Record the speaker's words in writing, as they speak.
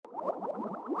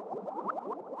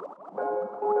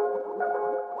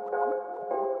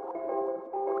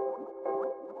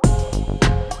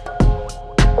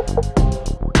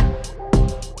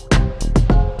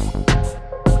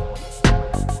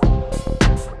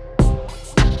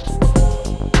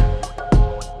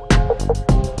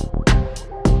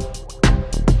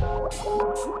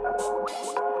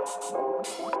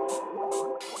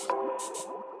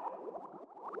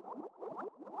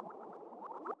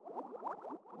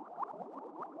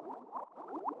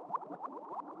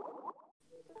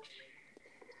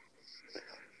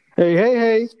Hey, hey,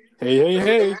 hey. Hey, hey,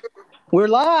 hey. We're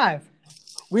live.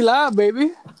 We live,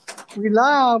 baby. We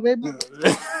live, baby.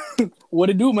 What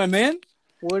it do, my man?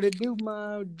 What it do,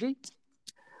 my G?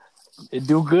 It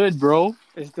do good, bro.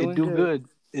 It's It doing do good. good.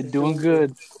 It It's doing doing good.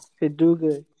 good. It do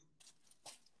good.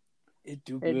 It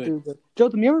do It good. do good.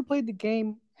 Jotham, you ever played the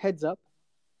game Heads Up?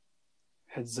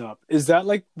 Heads up. Is that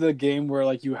like the game where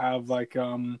like you have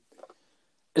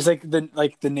it's like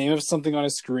the name of something on a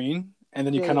screen and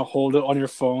then you Yeah, kind yeah. of hold it on your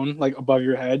phone like above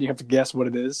your head. You have to guess what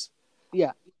it is.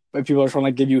 Yeah, But people are trying to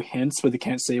like give you hints, but they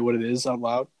can't say what it is out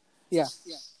loud. yeah.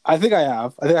 I think I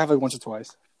have. I think I have like once or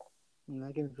twice.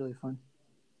 That game is really fun.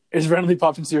 It's randomly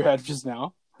popped into your head just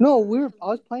now. No, I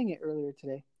was playing it earlier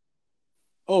today.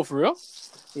 Oh, for real?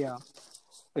 Yeah.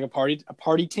 Like a party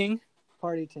ting?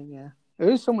 Party team, yeah. It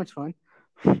was so much fun.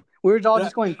 We were all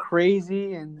just going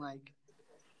crazy and like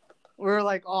we were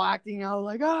like all acting out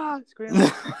like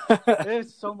screaming. It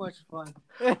was so much fun.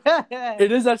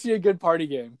 It is actually a good party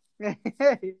game.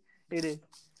 It is.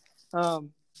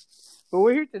 Um But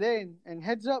we're here today, and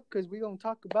heads up, because we're going to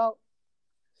talk about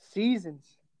seasons.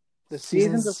 The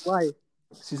seasons of life.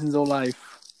 Seasons of life.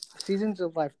 Seasons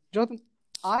of life. Jonathan,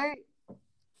 I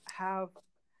have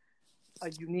a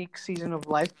unique season of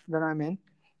life that I'm in,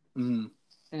 Mm,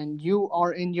 and you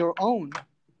are in your own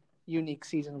unique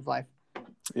season of life.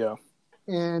 yeah.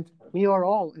 And we are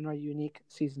all in our unique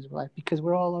seasons of life because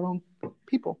we're all our own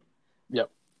people. Yep.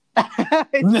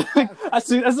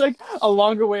 That's like a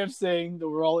longer way of saying that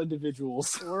we're all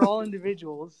individuals. We're all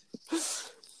individuals.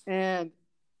 And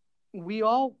we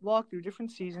all walk through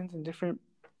different seasons and different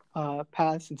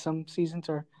paths, and some seasons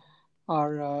are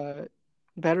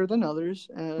better than others,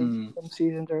 and some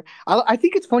seasons are. I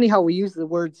think it's funny how we use the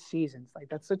word seasons. Like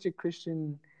that's such a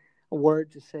Christian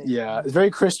word to say. Yeah, it's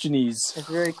very Christianese. It's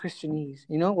very Christianese.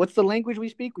 You know, what's the language we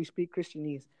speak? We speak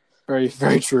Christianese. Very,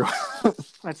 very true.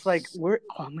 It's like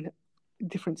I'm in a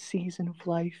different season of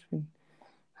life, and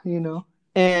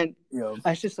and Yeah.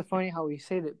 it's just so funny how we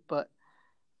say that. But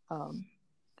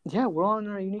yeah, we're all in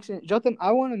our unique season. Jotham,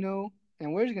 I want to know,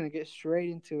 and we're just gonna get straight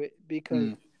into it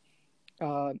because.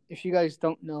 If you guys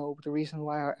don't know, the reason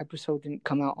why our episode didn't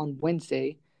come out on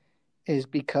Wednesday is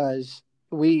because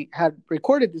we had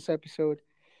recorded this episode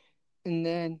and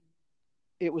then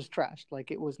it was trashed.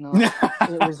 Like it was not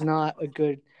a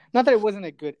good. Not that it wasn't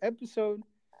a good episode,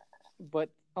 but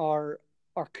our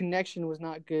connection was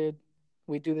not good.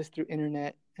 We do this through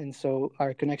internet, and so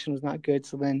our connection was not good.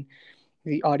 So then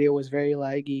the audio was very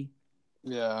laggy.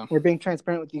 Yeah. We're being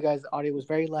transparent with you guys. The audio was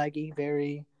very laggy,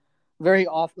 very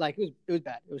off. Like it was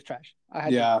bad. It was trash. I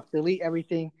had to delete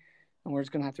everything, and we're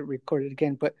just gonna have to record it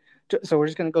again. But so we're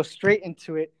just gonna go straight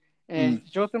into it. And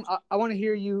Jotham, I want to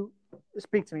hear you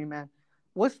speak to me, man.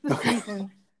 What's the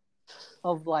season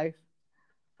of life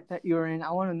that you're in?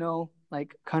 I want to know,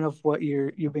 like, kind of what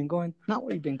you've been going, not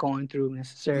what you've been going through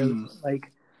necessarily, but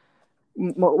like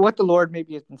what the Lord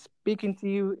maybe has been speaking to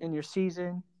you in your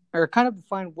season, or kind of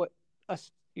define what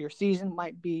your season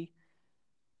might be,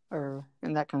 or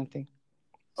and that kind of thing.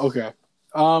 Okay.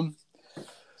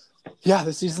 Yeah,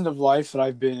 the season of life that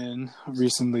I've been in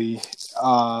recently,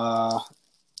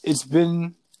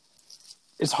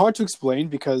 it's hard to explain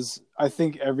because I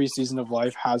think every season of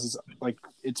life has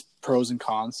its pros and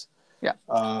cons. Yeah.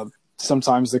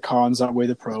 Sometimes the cons outweigh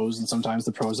the pros, and sometimes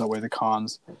the pros outweigh the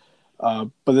cons.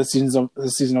 But the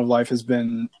season of life has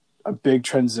been a big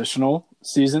transitional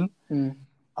season.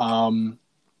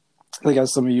 Like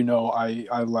as some of you know,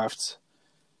 I left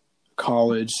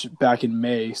college back in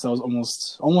May, so that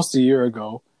was almost a year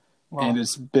ago. Wow. And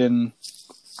it's been,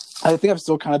 I think I've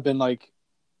still kind of been like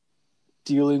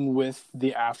dealing with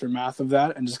the aftermath of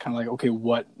that and just kind of like, okay,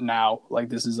 what now? Like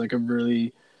this is like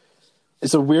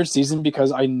it's a weird season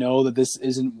because I know that this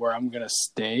isn't where I'm going to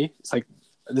stay. It's like,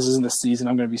 this isn't the season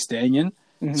I'm going to be staying in.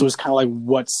 Mm-hmm. So it's kind of like,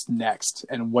 what's next?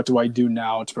 And what do I do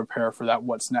now to prepare for that?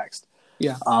 What's next?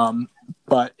 Yeah.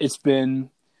 But it's been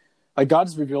like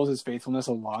God's revealed his faithfulness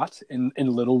a lot in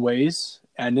little ways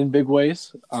and in big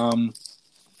ways.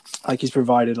 Like he's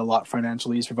provided a lot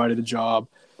financially. He's provided a job.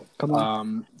 Come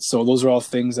on. So those are all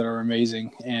things that are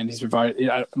amazing. And he's provided,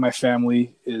 my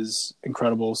family is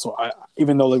incredible. So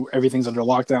even though like everything's under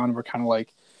lockdown, we're kind of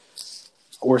like,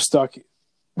 we're stuck,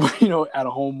 at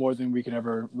a home more than we can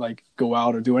ever like go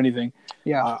out or do anything.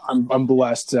 Yeah. I'm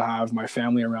blessed to have my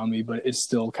family around me, but it's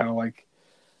still kind of like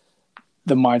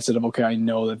the mindset of, okay, I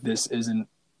know that this isn't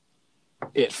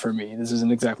it for me. This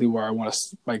isn't exactly where I want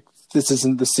to, like, this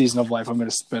isn't the season of life I'm going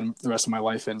to spend the rest of my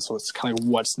life in. So it's kind of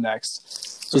like, what's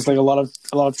next? So it's like a lot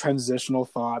of transitional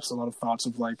thoughts, a lot of thoughts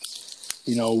of like,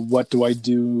 what do I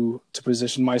do to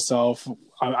position myself?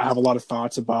 I have a lot of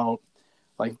thoughts about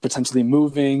like potentially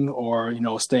moving or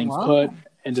staying put,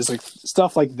 and just like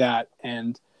stuff like that,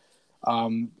 and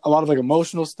a lot of like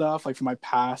emotional stuff like from my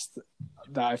past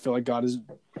that I feel like God has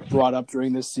brought up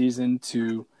during this season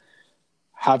to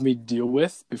have me deal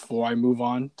with before I move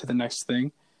on to the next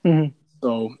thing. Mm-hmm.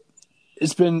 So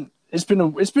it's been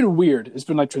weird. It's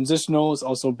been like transitional. It's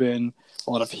also been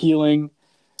a lot of healing.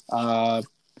 But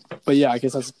yeah, I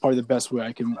guess that's probably the best way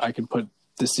I can put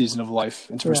this season of life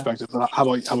into perspective. But how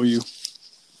about you?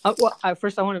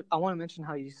 First I want to mention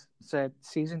how you said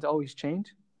seasons always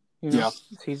change.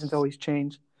 Seasons always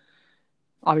change.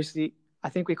 Obviously, I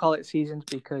think we call it seasons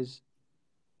because,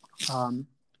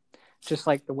 just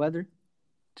like the weather,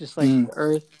 just like the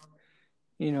earth,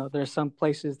 there's some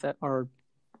places that are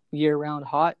year-round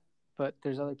hot, but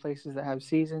there's other places that have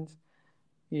seasons.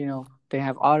 They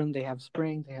have autumn, they have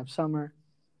spring, they have summer,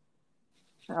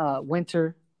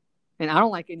 winter, and I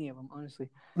don't like any of them, honestly.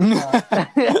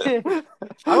 I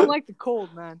don't like the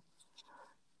cold, man.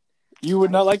 You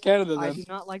would not like Canada, then. I do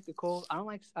not like the cold. I don't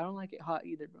like it hot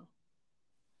either, bro.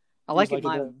 I like it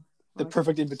mild. The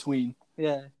perfect in between.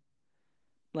 Yeah.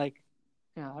 I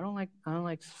don't like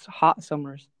hot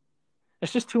summers.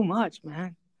 It's just too much,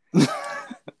 man.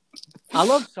 I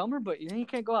love summer, but you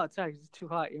can't go outside because it's too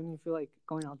hot. You don't even feel like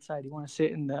going outside. You want to sit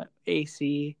in the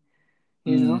AC,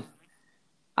 you know?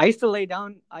 I used to lay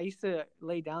down,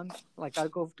 like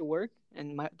I'd go to work,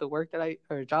 and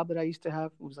the job that I used to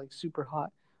have was like super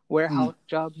hot. Warehouse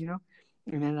job,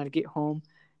 and then I'd get home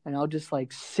and I'll just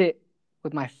like sit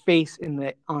with my face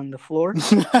on the floor,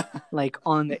 like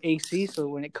on the AC. So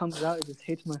when it comes out, it just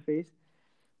hits my face.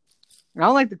 And I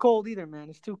don't like the cold either, man.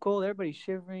 It's too cold. Everybody's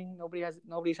shivering.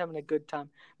 Nobody's having a good time.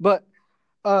 But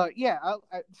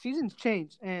seasons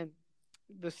change, and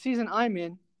the season I'm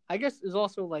in, I guess, is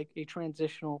also like a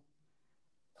transitional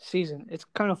season. It's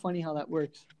kind of funny how that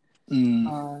works.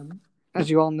 As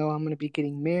you all know, I'm going to be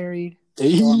getting married. So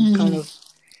I'm kind of,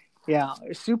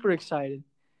 super excited.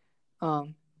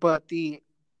 But the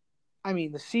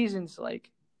season's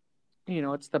like,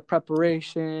 it's the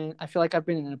preparation. I feel like I've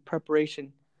been in a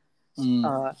preparation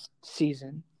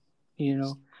season,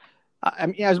 I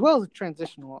mean, as well as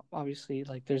transitional, obviously.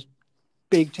 Like, there's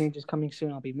big changes coming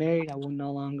soon. I'll be married. I will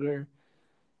no longer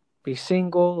be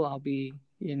single. I'll be,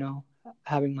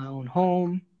 having my own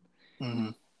home,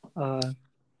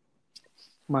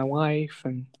 my wife,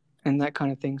 and that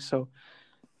kind of thing. So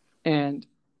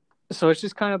it's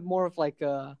just kind of more of like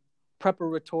a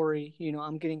preparatory,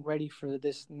 I'm getting ready for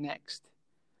this next.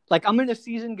 Like, I'm in a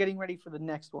season getting ready for the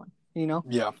next one,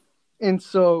 Yeah. And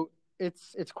so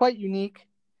it's quite unique,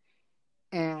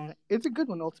 and it's a good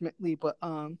one ultimately. But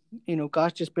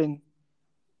God's just been,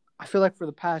 I feel like for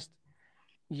the past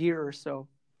year or so,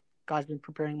 God's been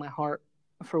preparing my heart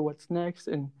for what's next,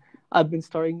 and I've been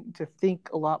starting to think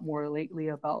a lot more lately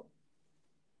about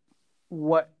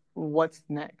what's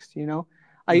next.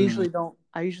 I usually don't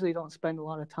spend a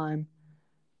lot of time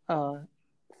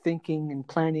thinking and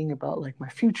planning about like my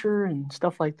future and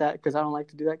stuff like that, because I don't like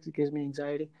to do that because it gives me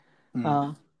anxiety.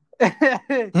 I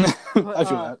feel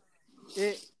that.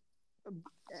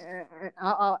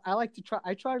 I like to try.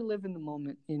 I try to live in the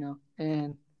moment,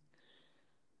 and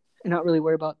not really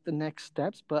worry about the next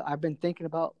steps. But I've been thinking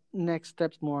about next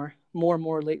steps more and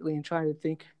more lately, and trying to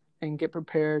think and get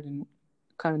prepared and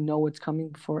kind of know what's coming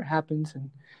before it happens.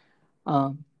 And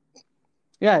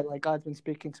like God's been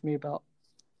speaking to me about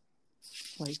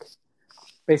like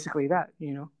basically that,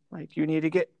 like you need to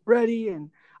get ready. And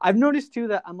I've noticed too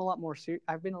that I'm a lot more serious.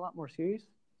 I've been a lot more serious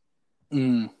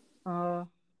in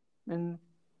the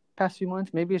past few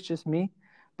months. Maybe it's just me,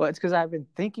 but it's because I've been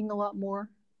thinking a lot more.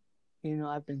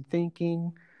 I've been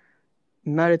thinking,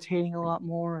 meditating a lot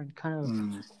more, and kind of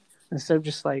instead of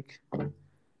just like,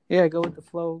 go with the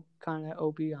flow kind of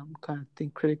OB, I'm kind of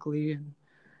think critically, and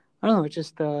I don't know. It's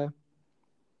just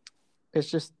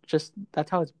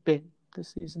that's how it's been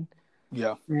this season.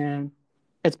 Yeah, and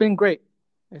it's been great.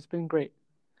 There's been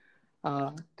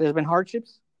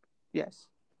hardships, yes.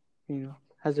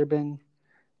 Has there been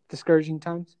discouraging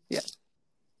times? Yes.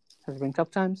 Has there been tough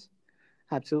times?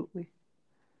 Absolutely.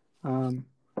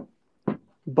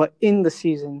 But in the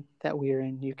season that we are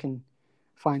in, you can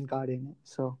find God in it.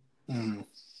 So,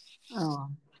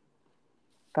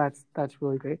 that's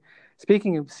really great.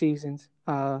 Speaking of seasons,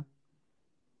 the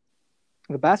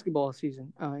basketball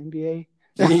season, NBA.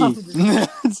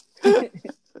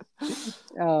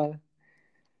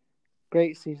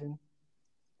 Great season.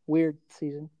 Weird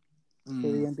season for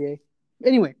the NBA.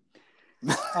 Anyway,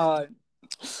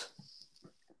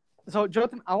 so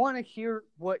Jotham, I want to hear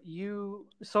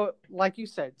so like you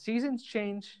said, seasons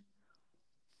change.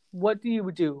 What do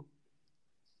you do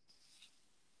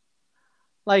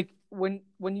like when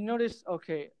you notice,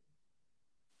 okay,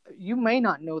 you may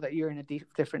not know that you're in a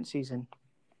different season.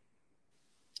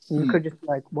 You could just be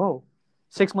like, whoa,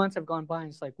 6 months have gone by, and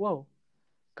it's like, whoa,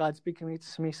 God's speaking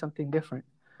to me something different.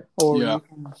 Or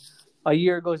a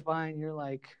year goes by, and you're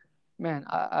like, man,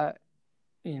 I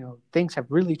things have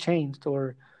really changed,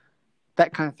 or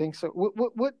that kind of thing. So,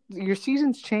 what your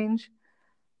seasons change?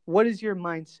 What is your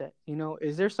mindset?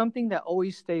 Is there something that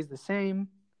always stays the same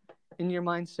in your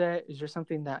mindset? Is there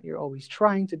something that you're always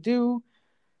trying to do?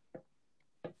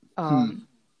 I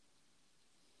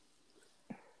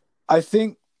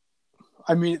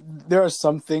mean, there are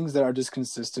some things that are just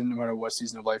consistent no matter what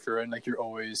season of life you're in. Like, you're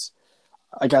always,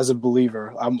 like, as a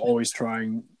believer, I'm always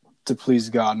trying to please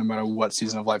God no matter what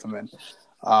season of life I'm in.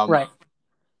 Right.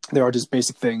 There are just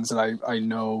basic things that I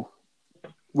know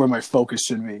where my focus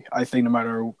should be. I think no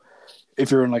matter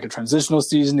if you're in like a transitional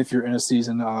season, if you're in a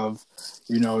season of,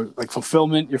 like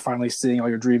fulfillment, you're finally seeing all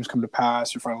your dreams come to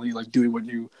pass. You're finally like doing what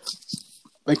you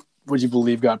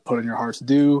believe God put in your heart to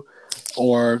do,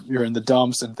 or you're in the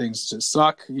dumps and things just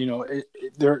suck.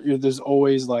 There's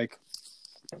always like,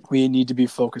 we need to be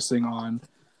focusing on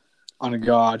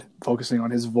God, focusing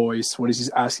on His voice. What is He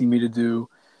asking me to do?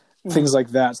 Things like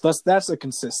that. So that's a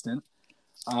consistent.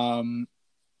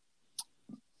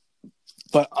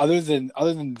 But other than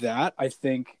that, I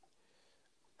think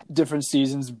different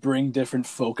seasons bring different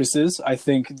focuses. I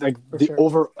think like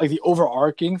the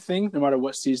overarching thing, no matter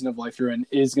what season of life you're in,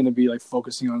 is going to be like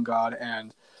focusing on God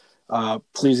and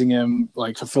pleasing Him,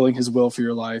 like fulfilling His will for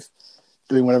your life,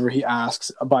 doing whatever He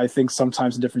asks. But I think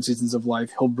sometimes in different seasons of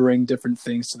life, He'll bring different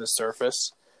things to the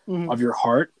surface of your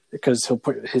heart, because He'll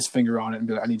put His finger on it and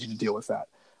be like, I need you to deal with that.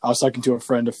 I was talking to a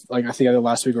friend, I think either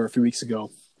last week or a few weeks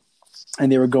ago, and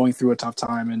they were going through a tough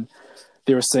time, and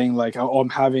they were saying like, oh, I'm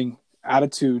having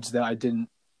attitudes that I don't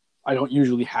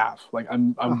usually have. Like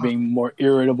I'm being more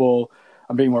irritable,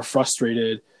 I'm being more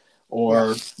frustrated,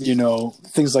 or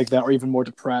things like that, or even more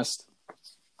depressed.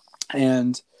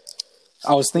 And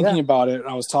I was thinking about it, and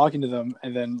I was talking to them,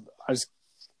 and then I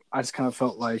just kind of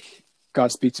felt like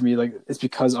God speak to me, like it's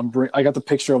because I got the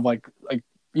picture of like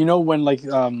when like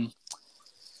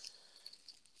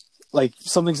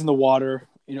something's in the water,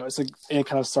 it's like, and it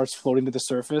kind of starts floating to the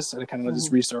surface, and it kind of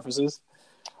just resurfaces.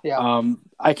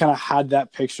 I kind of had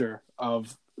that picture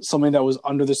of something that was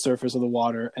under the surface of the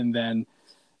water, and then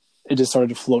it just started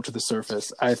to float to the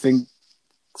surface. I think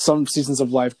some seasons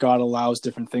of life, God allows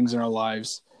different things in our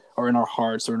lives, or in our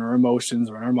hearts, or in our emotions,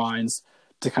 or in our minds,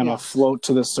 to kind of float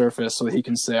to the surface, so that He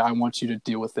can say, I want you to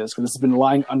deal with this, because it's been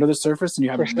lying under the surface and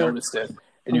you haven't noticed it,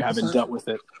 and you haven't dealt with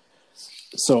it.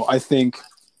 So I think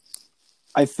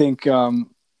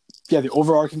the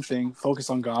overarching thing, focus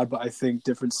on God, but I think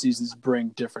different seasons bring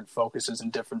different focuses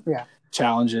and different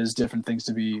challenges, different things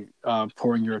to be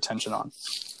pouring your attention on.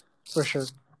 For sure.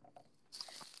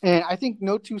 And I think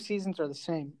no two seasons are the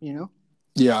same,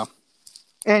 Yeah.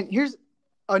 And here's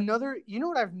another,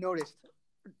 what I've noticed,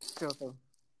 Jotho?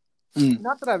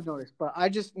 Not that I've noticed, but I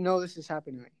just know this is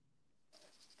happening to me.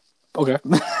 Okay.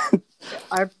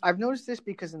 I've noticed this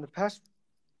because in the past,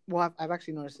 I've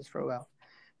actually noticed this for a while,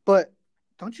 but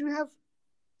don't you have?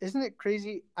 Isn't it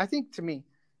crazy? I think to me,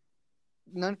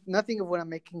 nothing of what I'm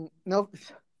making. No,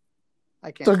 I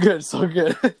can't. So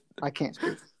good. I can't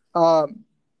speak.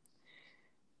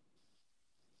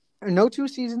 No two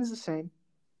seasons the same,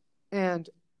 and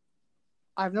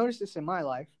I've noticed this in my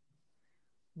life.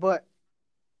 But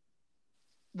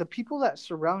the people that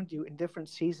surround you in different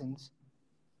seasons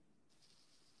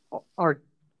are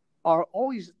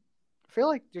always feel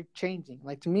like they're changing.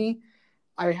 Like to me,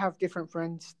 I have different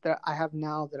friends that I have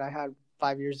now that I had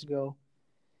 5 years ago,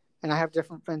 and I have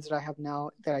different friends that I have now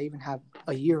that I even had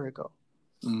a year ago.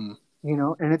 And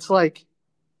it's like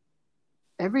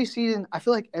every season, I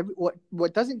feel like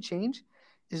what doesn't change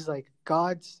is like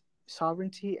God's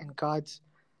sovereignty and God's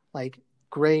like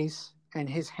grace and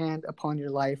His hand upon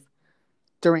your life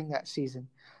during that season.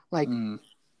 Like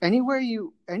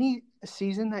any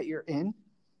season that you're in,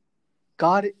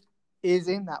 God is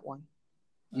in that one.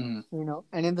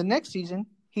 And in the next season,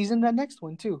 He's in that next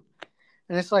one too.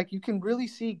 And it's like you can really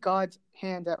see God's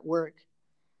hand at work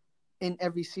in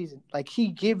every season. Like He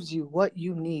gives you what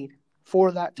you need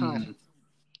for that time.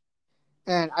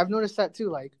 And I've noticed that too.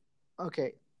 Like,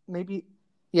 maybe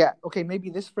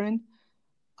this friend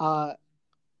that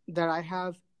I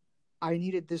have, I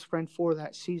needed this friend for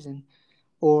that season,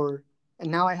 and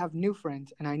now I have new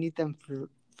friends and I need them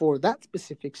for that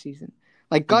specific season.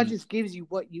 Like God just gives you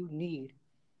what you need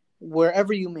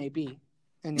wherever you may be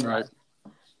in your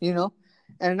life,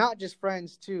 and not just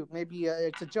friends too. Maybe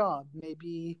it's a job,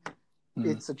 maybe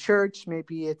it's a church,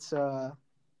 maybe it's a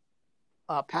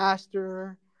a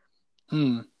pastor,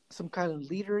 some kind of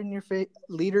leader in your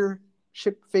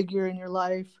leadership figure in your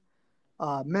life,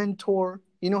 mentor.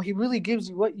 He really gives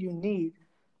you what you need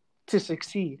to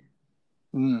succeed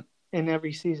in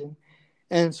every season.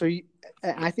 And so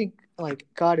and I think like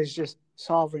God is just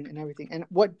sovereign in everything. And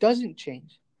what doesn't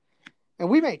change, and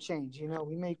we may change,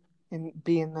 we may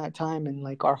be in that time and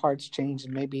like our hearts change,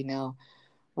 and maybe now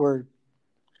we're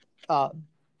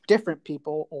different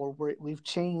people, or we've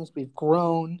changed, we've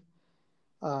grown.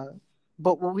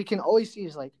 But what we can always see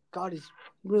is like God is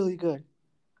really good,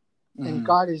 and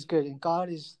God is good, and God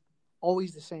is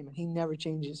always the same, and He never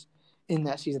changes in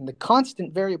that season. The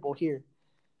constant variable here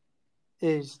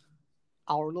is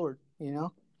our Lord,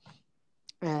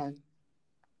 and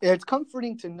it's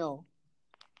comforting to know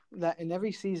that in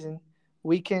every season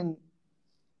we can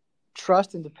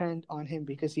trust and depend on Him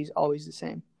because He's always the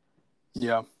same.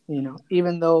 Yeah.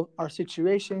 Even though our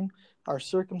situation, our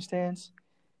circumstance,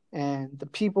 and the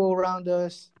people around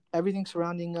us, everything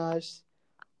surrounding us,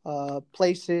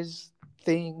 places,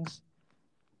 things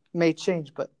may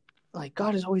change, but like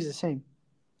God is always the same.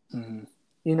 And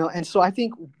so I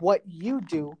think what you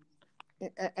do,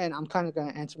 and I'm kind of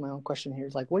going to answer my own question here,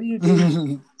 is like, what do you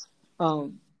do?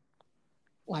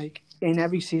 Like in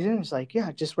every season, it's like,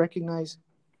 just recognize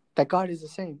that God is the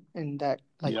same, and that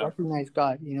recognize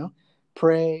God,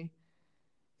 pray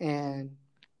and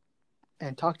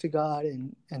talk to God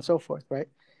and so forth, right?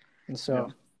 And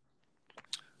so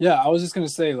I was just gonna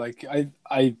say, like,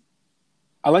 I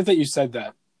like that you said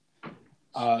that,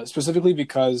 specifically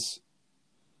because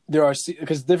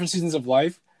because different seasons of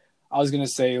life, I was gonna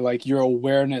say, like, your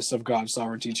awareness of God's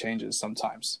sovereignty changes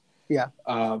sometimes.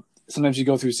 Sometimes you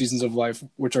go through seasons of life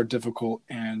which are difficult,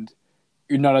 and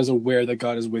you're not as aware that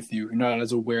God is with you. You're not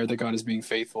as aware that God is being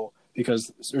faithful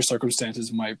because your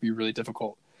circumstances might be really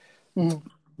difficult. But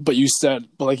like you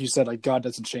said, like God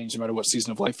doesn't change no matter what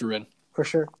season of life you're in. For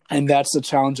sure. And that's a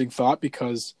challenging thought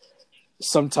because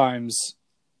sometimes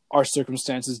our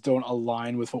circumstances don't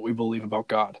align with what we believe about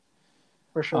God.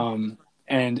 For sure.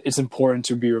 And it's important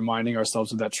to be reminding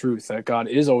ourselves of that truth, that God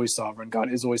is always sovereign,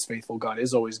 God is always faithful, God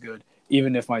is always good.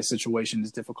 Even if my situation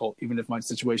is difficult, even if my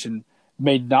situation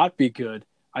may not be good,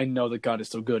 I know that God is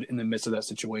still good in the midst of that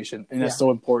situation. And that's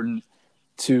so important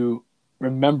to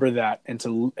remember that and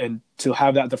to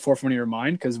have that at the forefront of your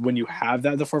mind, because when you have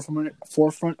that at the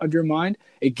forefront of your mind,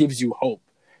 it gives you hope.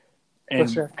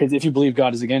 And because if you believe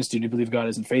God is against you and you believe God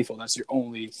isn't faithful, that's your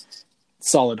only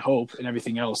solid hope, and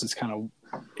everything else is kind of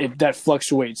that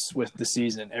fluctuates with the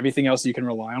season. Everything else you can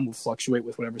rely on will fluctuate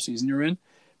with whatever season you're in,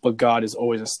 but God is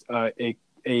always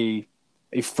a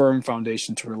firm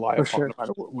foundation to rely upon, no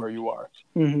matter where you are.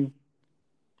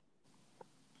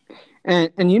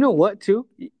 And you know what too?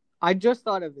 I just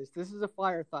thought of this. This is a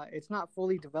fire thought. It's not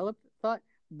fully developed thought,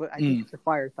 but I think it's a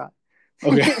fire thought.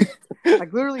 Okay.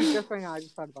 Like literally just right now, I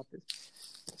just thought about this.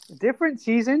 Different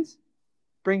seasons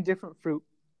bring different fruit.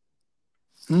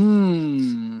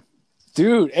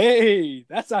 Dude, hey,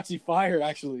 that's actually fire,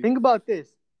 actually. Think about this.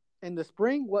 In the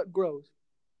spring, what grows?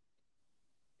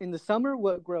 In the summer,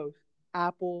 what grows?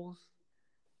 Apples,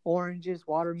 oranges,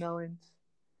 watermelons,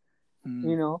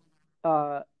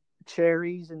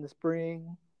 cherries in the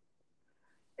spring.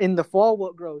 In the fall,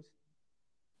 what grows?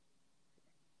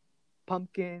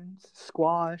 Pumpkins,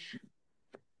 squash,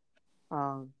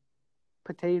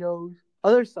 potatoes,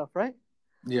 other stuff, right?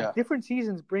 Yeah. Like different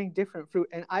seasons bring different fruit.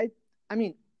 And I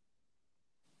mean,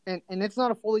 and it's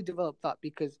not a fully developed thought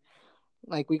because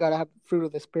like we got to have fruit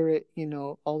of the spirit,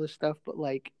 all this stuff. But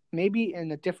like maybe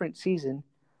in a different season,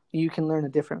 you can learn a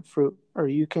different fruit, or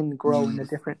you can grow in a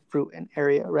different fruit and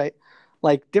area, right?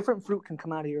 Like different fruit can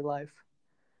come out of your life.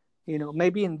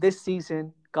 Maybe in this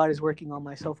season, God is working on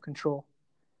my self-control.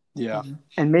 Yeah.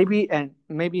 And maybe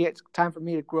it's time for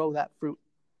me to grow that fruit.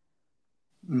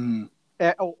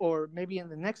 Or maybe in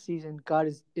the next season, God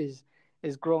is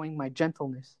growing my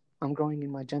gentleness. I'm growing in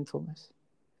my gentleness.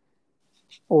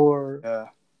 Or,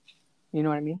 you know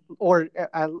what I mean? Or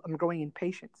I'm growing in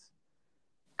patience,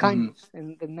 kindness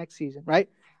in the next season, right?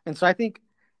 And so I think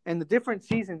in the different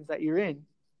seasons that you're in,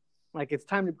 like it's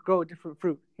time to grow a different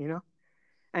fruit,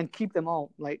 and keep them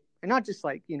all, like, and not just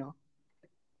like,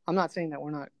 I'm not saying that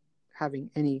we're not having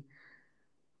any,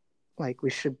 like we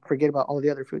should forget about all the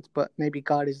other fruits, but maybe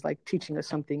God is like teaching us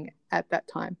something at that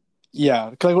time.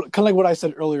 Yeah, kind of like what I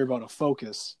said earlier about a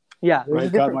focus. Yeah,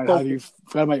 right. God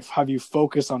might have you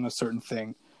focus on a certain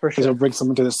thing because it'll bring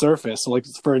something to the surface. So, like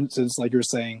for instance, like you're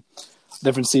saying,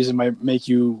 different season might make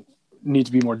you need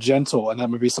to be more gentle, and that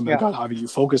might be something God having you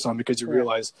focus on because you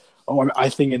realize, I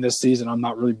think in this season I'm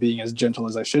not really being as gentle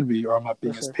as I should be, or I'm not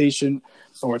being as patient,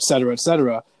 or et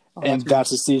cetera, Oh, and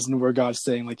that's a season where God's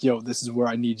saying, like, yo, this is where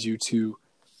I need you to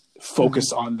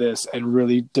focus on this and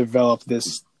really develop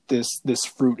this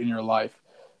fruit in your life.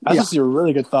 That's just a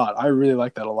really good thought. I really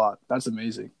like that a lot. That's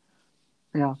amazing.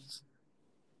 Yeah.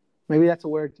 Maybe that's a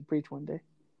word to preach one day.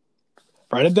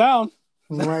 Write it down.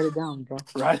 Write it down, bro.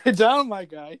 Write it down, my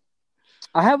guy.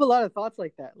 I have a lot of thoughts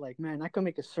like that. Like, man, I could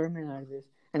make a sermon out of this.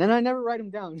 And then I never write them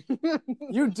down.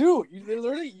 You do. You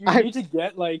literally, need to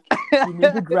get, like, you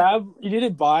need to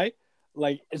buy,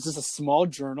 like, it's just a small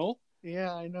journal.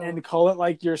 Yeah, I know. And call it,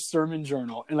 like, your sermon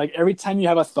journal. And, like, every time you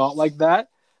have a thought like that,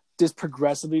 just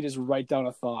progressively just write down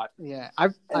a thought. Yeah, I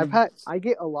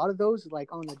get a lot of those,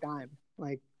 like, on the dime.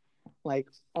 Like,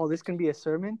 oh, this can be a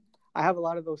sermon. I have a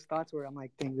lot of those thoughts where I'm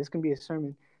like, dang, this can be a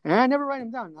sermon. And I never write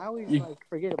them down. I always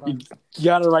forget about them. You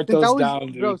gotta write those down,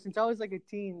 dude. Bro, since I was like a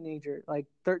teenager, like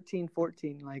 13,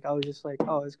 14, like I was just like,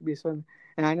 oh, this could be a sermon.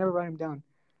 And I never write them down.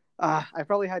 I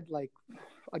probably had like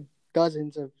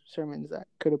dozens of sermons that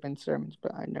could have been sermons,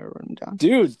 but I never wrote them down.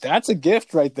 Dude, that's a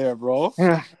gift right there, bro.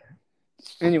 Yeah.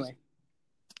 Anyway,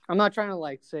 I'm not trying to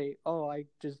like say, oh, I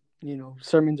just,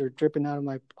 sermons are dripping out of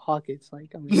my pockets.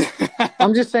 Like,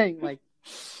 I'm just saying, like,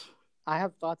 I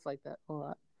have thoughts like that a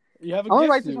lot. I'm gonna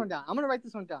write this one down. I'm gonna write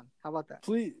this one down. How about that?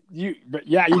 Please, you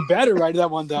better write that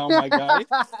one down, my guy.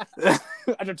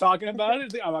 After talking about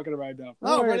it, I'm not gonna write it down.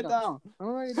 No, write it down. I'm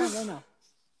gonna write it down right now.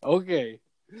 Okay.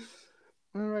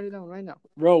 I'm gonna write it down right now.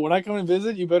 Bro, when I come and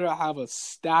visit, you better have a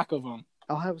stack of them.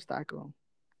 I'll have a stack of them.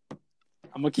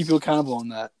 I'm gonna keep you accountable on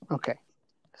that. Okay.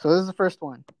 So this is the first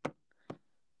one.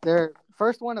 The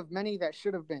first one of many that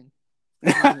should have been.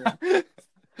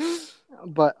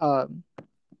 But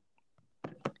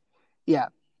yeah.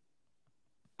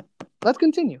 Let's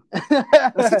continue.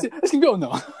 Let's keep going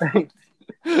though.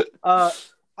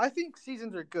 I think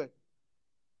seasons are good.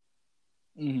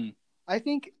 Mm-hmm. I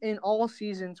think in all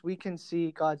seasons we can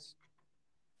see God's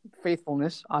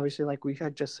faithfulness, obviously, like we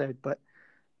had just said. But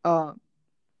and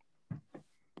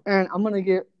I'm gonna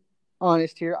get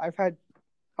honest here. I've had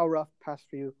a rough past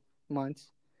few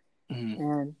months,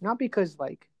 and not because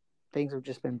like things have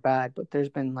just been bad, but there's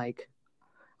been like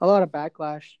a lot of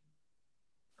backlash.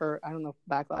 Or I don't know if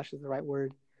backlash is the right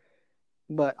word,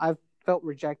 but I've felt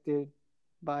rejected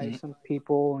by some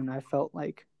people, and I felt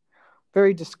like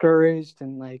very discouraged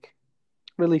and like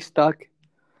really stuck.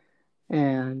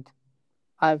 And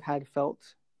I've had felt,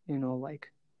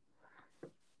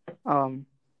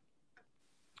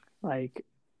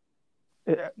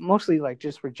 mostly like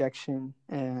just rejection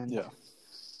and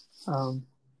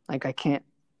like I can't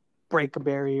break a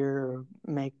barrier or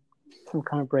make some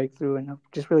kind of breakthrough, and I'm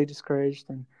just really discouraged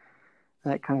and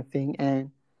that kind of thing.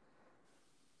 And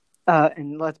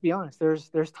let's be honest,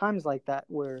 there's times like that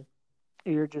where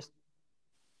it just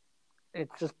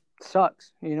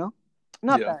sucks, Not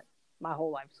that my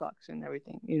whole life sucks and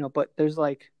everything, but there's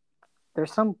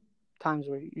some times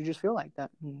where you just feel like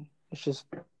that, and it's just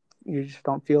you just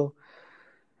don't feel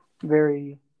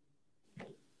very.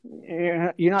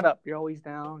 You're not up. You're always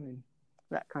down and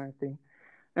that kind of thing.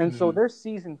 And so there's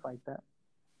seasons like that.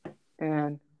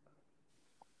 And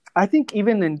I think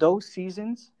even in those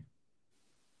seasons,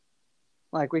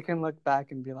 like we can look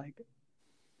back and be like,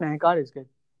 man, God is good.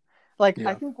 Like,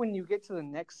 I think when you get to the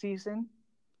next season,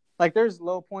 like there's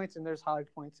low points and there's high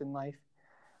points in life.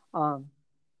 But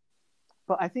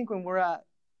I think when we're at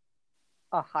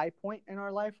a high point in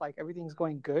our life, like everything's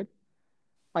going good,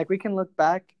 like we can look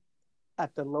back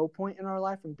at the low point in our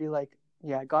life and be like,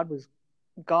 yeah, God was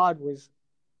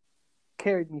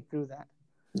carried me through that.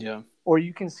 Yeah. Or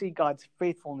you can see God's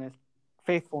faithfulness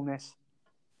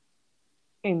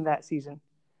in that season,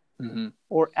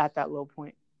 or at that low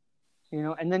point,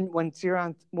 And then once you're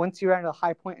at a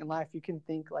high point in life, you can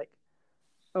think like,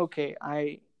 okay,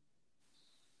 I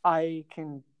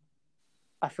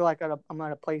feel like I'm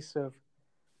at a place of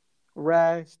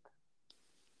rest,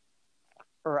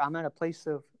 or I'm at a place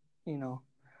of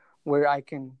where I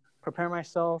can prepare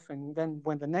myself. And then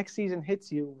when the next season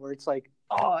hits you, where it's like,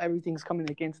 oh, everything's coming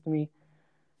against me,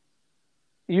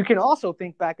 you can also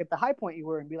think back at the high point you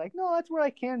were and be like, no, that's where I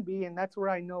can be, and that's where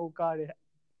I know God,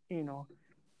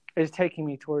 is taking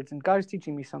me towards, and God is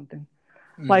teaching me something.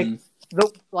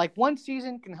 Like one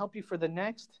season can help you for the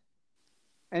next,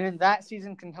 and then that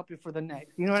season can help you for the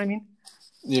next. You know what I mean?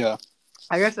 Yeah.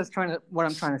 I guess that's what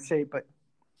I'm trying to say, but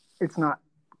it's not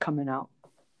coming out.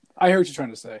 I heard what you're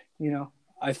trying to say.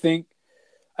 I think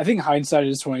hindsight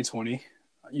is 20/20.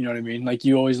 You know what I mean? Like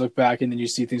you always look back and then you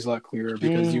see things a lot clearer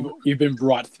because you've been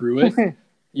brought through it.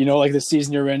 Like the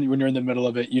season you're in, when you're in the middle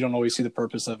of it, you don't always see the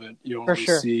purpose of it. You don't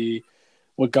always see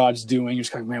what God's doing. You're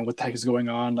just like, man, what the heck is going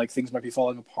on? Like things might be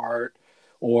falling apart,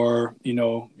 or, you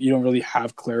don't really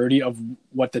have clarity of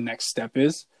what the next step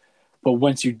is. But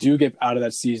once you do get out of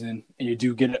that season and you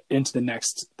do get into the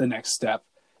next step,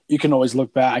 you can always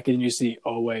look back and you see,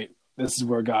 oh wait, this is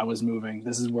where God was moving.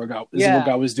 This is what God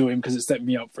was doing, because it set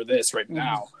me up for this right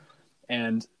now.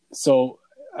 And so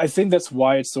I think that's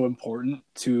why it's so important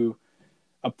to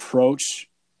approach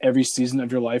every season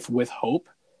of your life with hope,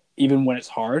 even when it's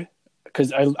hard.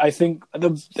 Because I think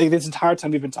this entire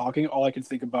time we've been talking, all I could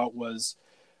think about was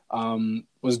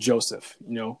Joseph,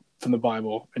 from the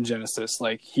Bible in Genesis.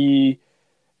 Like,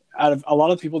 out of a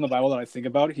lot of people in the Bible that I think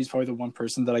about, he's probably the one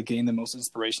person that I gained the most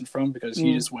inspiration from, because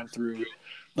he just went through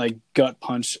like gut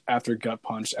punch after gut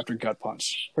punch after gut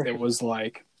punch. It was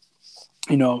like,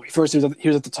 first he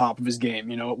was at the top of his game,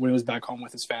 when he was back home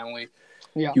with his family.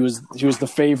 Yeah. He was the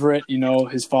favorite,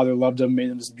 his father loved him, made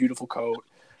him this beautiful coat.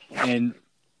 And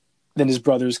then his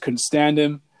brothers couldn't stand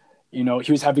him. He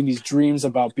was having these dreams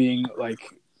about being like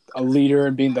a leader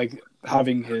and being like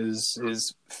having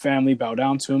his family bow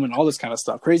down to him and all this kind of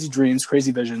stuff. Crazy dreams,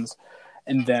 crazy visions.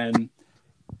 And then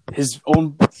his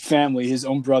own family, his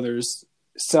own brothers,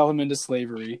 sell him into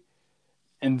slavery.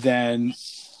 And then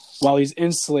while he's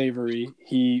in slavery,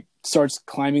 he starts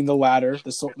climbing the ladder,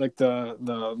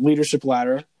 the leadership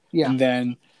ladder. Yeah. And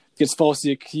then gets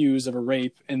falsely accused of a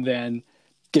rape, and then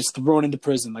gets thrown into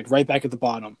prison, like right back at the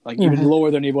bottom, like even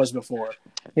lower than he was before.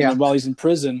 Yeah. And while he's in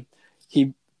prison,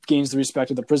 he gains the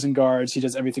respect of the prison guards. He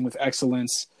does everything with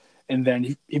excellence. And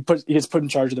then he gets put in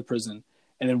charge of the prison.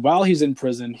 And then while he's in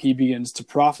prison, he begins to not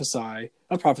prophesy,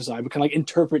 but kind of like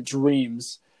interpret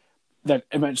dreams that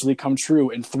eventually come true.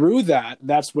 And through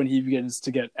that's when he begins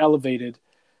to get elevated,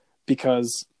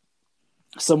 because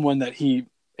someone that he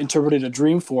interpreted a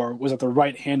dream for was at the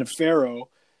right hand of Pharaoh.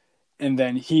 And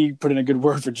then he put in a good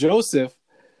word for Joseph,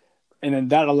 and then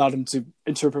that allowed him to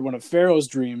interpret one of Pharaoh's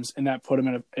dreams, and that put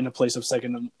him in a place of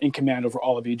second in command over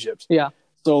all of Egypt. Yeah.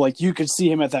 So like you could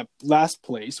see him at that last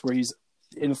place where he's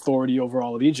in authority over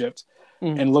all of Egypt,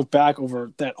 and look back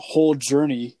over that whole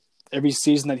journey, every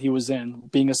season that he was in,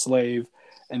 being a slave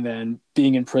and then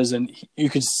being in prison. You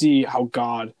could see how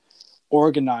God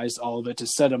organized all of it to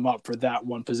set him up for that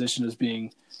one position as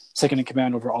being second in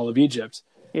command over all of Egypt.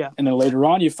 Yeah. And then later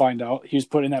on, you find out he was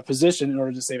put in that position in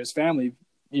order to save his family,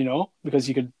 because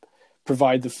he could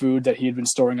provide the food that he had been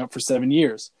storing up for 7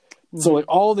 years. So like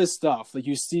all this stuff, like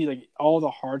you see, like all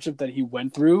the hardship that he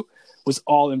went through was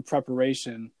all in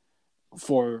preparation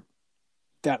for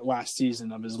that last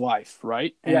season of his life.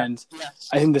 Right. Yeah. And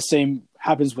I think the same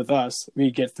happens with us.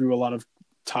 We get through a lot of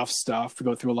tough stuff. We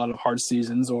go through a lot of hard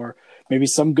seasons, or maybe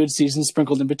some good seasons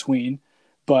sprinkled in between.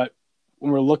 But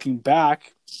when we're looking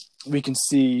back, we can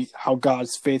see how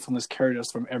God's faithfulness carried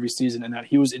us from every season, and that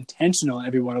he was intentional in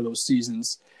every one of those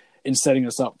seasons in setting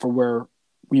us up for where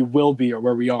we will be or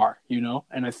where we are,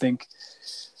 And I think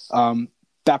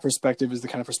that perspective is the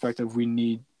kind of perspective we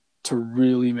need to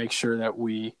really make sure that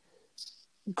we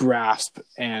grasp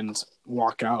and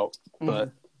walk out.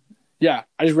 But yeah,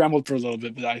 I just rambled for a little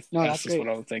bit, but that's just what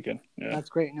I was thinking. Yeah. That's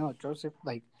great. No, Joseph,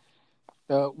 like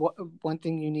one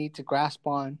thing you need to grasp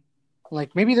on,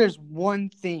 like maybe there's one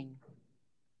thing.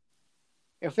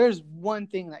 If there's one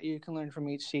thing that you can learn from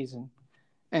each season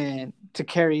and to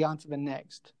carry on to the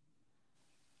next,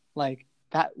 like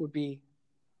that would be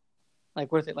like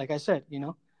worth it. Like I said,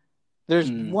 there's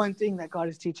one thing that God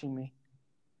is teaching me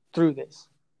through this.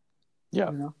 Yeah.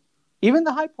 Even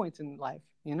the high points in life,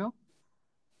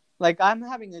 like I'm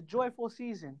having a joyful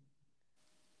season,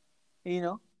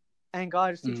 and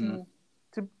God is teaching me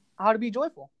how to be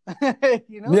joyful.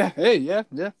 Yeah. Hey. Yeah.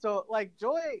 So like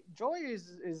joy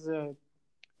is a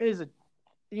a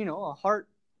heart,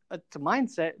 it's a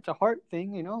mindset, it's a heart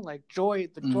thing. Like joy,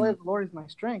 the joy of the Lord is my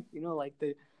strength. Like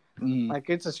like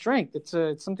it's a strength. It's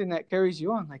something that carries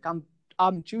you on. Like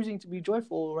I'm choosing to be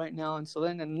joyful right now, and so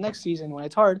then in the next season when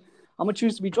it's hard, I'm gonna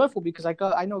choose to be joyful because I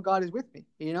know God is with me.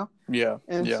 Yeah.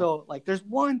 And so like there's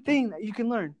one thing that you can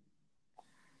learn,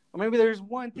 or maybe there's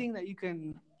one thing that you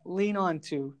can lean on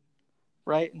to.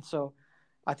 Right. And so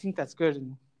I think that's good.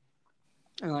 And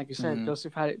like you said,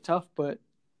 Joseph had it tough, but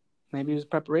maybe it was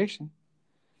preparation.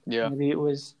 Yeah. Maybe it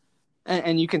was,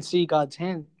 and you can see God's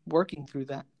hand working through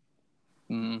that.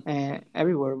 And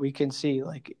everywhere we can see,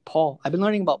 like Paul. I've been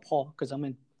learning about Paul because I'm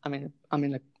in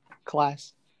a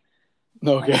class.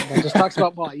 Okay. That just talks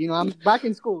about Paul. I'm back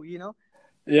in school. Yeah.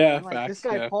 And, like, facts, this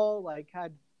guy Paul, like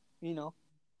had, it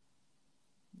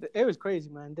was crazy,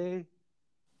 man.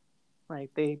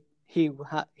 He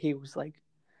was like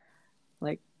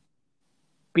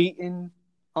beaten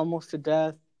almost to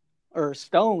death, or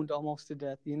stoned almost to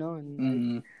death,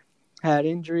 and like, had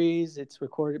injuries. It's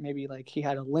recorded maybe like he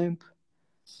had a limp,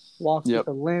 walks with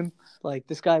a limp. Like,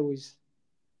 this guy was,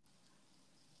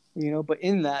 but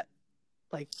in that,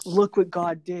 like, look what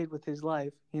God did with his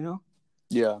life,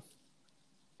 Yeah.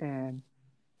 And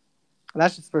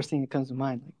that's just the first thing that comes to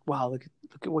mind. Like, wow, look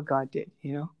at what God did,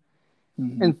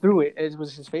 Mm-hmm. And through it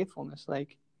was his faithfulness.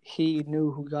 Like, he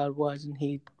knew who God was, and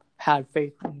he had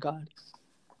faith in God.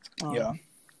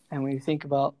 And when you think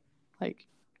about, like,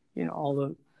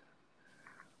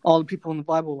 all the people in the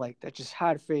Bible, like, that just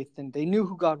had faith, and they knew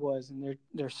who God was, and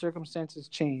their circumstances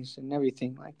changed and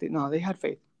everything. Like, they had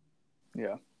faith.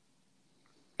 Yeah.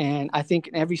 And I think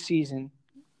in every season,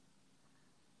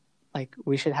 like,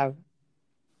 we should have,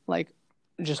 like,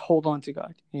 just hold on to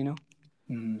God,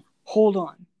 Mm-hmm. Hold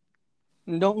on.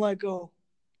 And don't let go.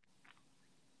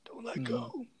 Don't let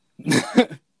go.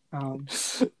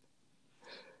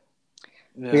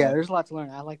 Yeah, there's a lot to learn.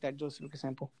 I like that Joseph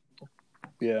example.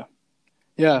 Yeah.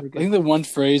 Yeah. I think the one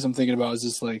phrase I'm thinking about is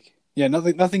just like,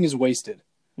 nothing is wasted.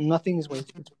 Nothing is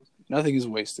wasted. Nothing is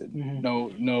wasted.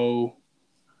 Mm-hmm. No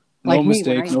like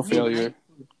mistake, no failure.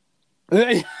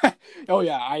 Oh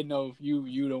yeah, I know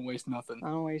you don't waste nothing. I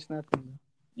don't waste nothing.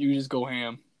 You just go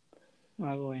ham.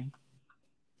 I go ham.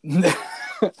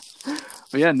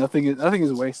 But yeah, nothing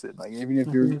is wasted. Like, even if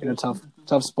you're in a tough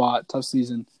spot, tough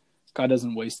season, God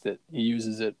doesn't waste it. He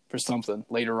uses it for something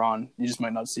later on. You just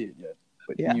might not see it yet,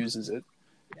 but He uses it.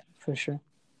 Yeah, for sure.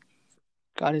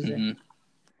 God is there.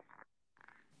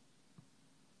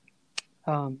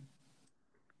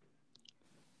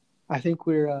 I think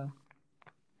we're at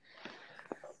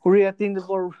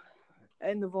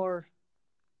the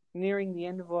nearing the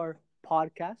end of our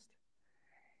podcast,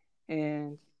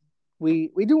 and we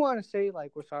do want to say,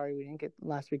 like, we're sorry we didn't get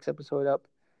last week's episode up.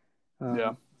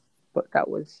 But that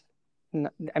was,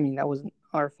 that wasn't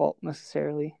our fault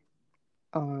necessarily.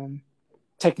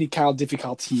 Technical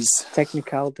difficulties.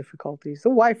 The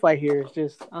Wi-Fi here is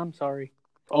just, I'm sorry.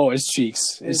 Oh, it's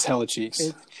cheeks. It's hella cheeks.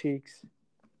 It's cheeks.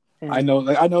 And I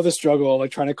know the struggle of,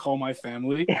 like, trying to call my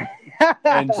family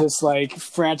and just, like,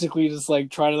 frantically just,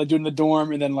 like, trying to, like, do it in the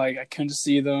dorm, and then, like, I couldn't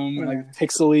see them, and, like,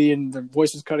 pixely, and their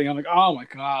voice was cutting. I'm like, oh my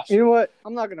gosh. You know what?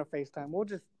 I'm not gonna FaceTime. We'll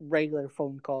just regular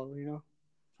phone call.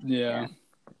 Yeah.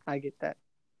 I get that.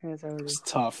 It's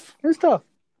tough. It's tough,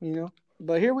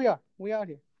 But here we are. We out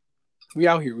here.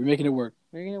 We're making it work.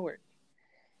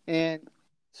 And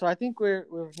so I think we're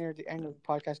near at the end of the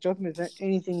podcast. Jotham, is there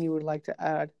anything you would like to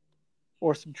add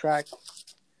or subtract?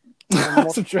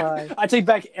 I take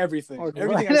back everything.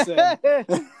 Everything I said.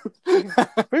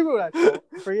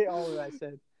 Forget all that I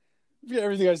said. Forget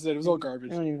everything I said. It was all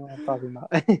garbage. I don't even know what I'm talking about.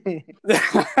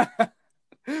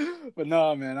 But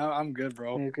no, man, I'm good,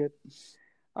 bro. You're good.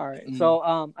 All right. So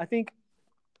I think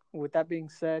with that being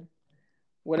said,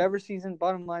 whatever season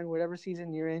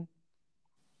you're in,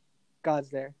 God's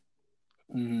there.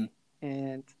 Mm-hmm.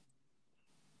 And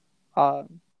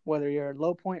whether you're at a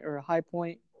low point or a high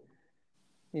point,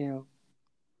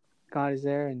 God is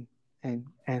there, and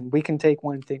we can take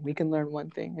one thing, we can learn one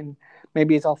thing, and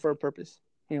maybe it's all for a purpose.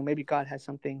 Maybe God has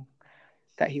something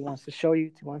that He wants to show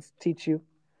you, He wants to teach you,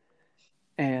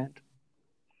 and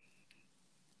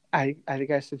I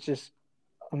guess it's just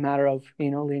a matter of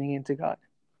leaning into God.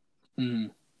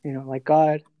 Mm-hmm. Like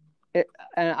God,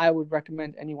 and I would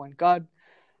recommend anyone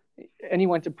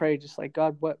to pray just like,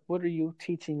 God, what are you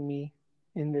teaching me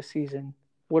in this season?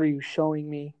 What are you showing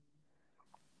me?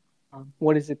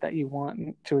 What is it that you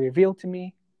want to reveal to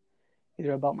me,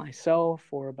 either about myself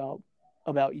or about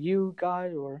you,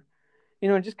 God, or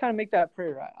just kind of make that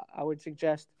prayer. I would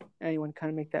suggest anyone kind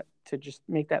of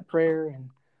make that prayer and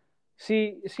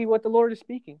see what the Lord is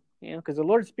speaking. Because the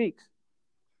Lord speaks.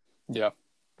 Yeah.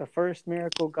 The first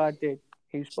miracle God did,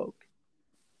 He spoke.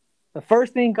 The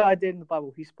first thing God did in the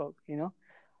Bible, He spoke.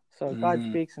 So God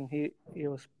speaks, and He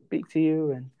will speak to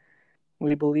you, and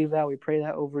we believe that. We pray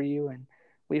that over you, and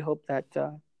we hope that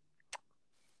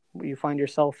you find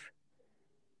yourself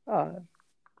or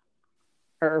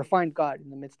find God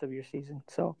in the midst of your season.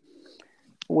 So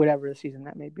whatever the season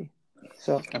that may be.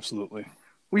 So absolutely,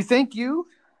 we thank you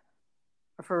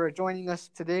for joining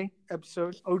us today.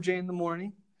 Episode OJ in the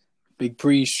Morning. Big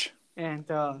preach. And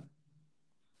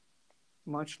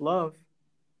much love.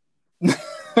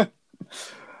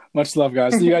 Much love,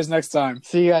 guys. See you guys next time.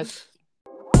 See you guys.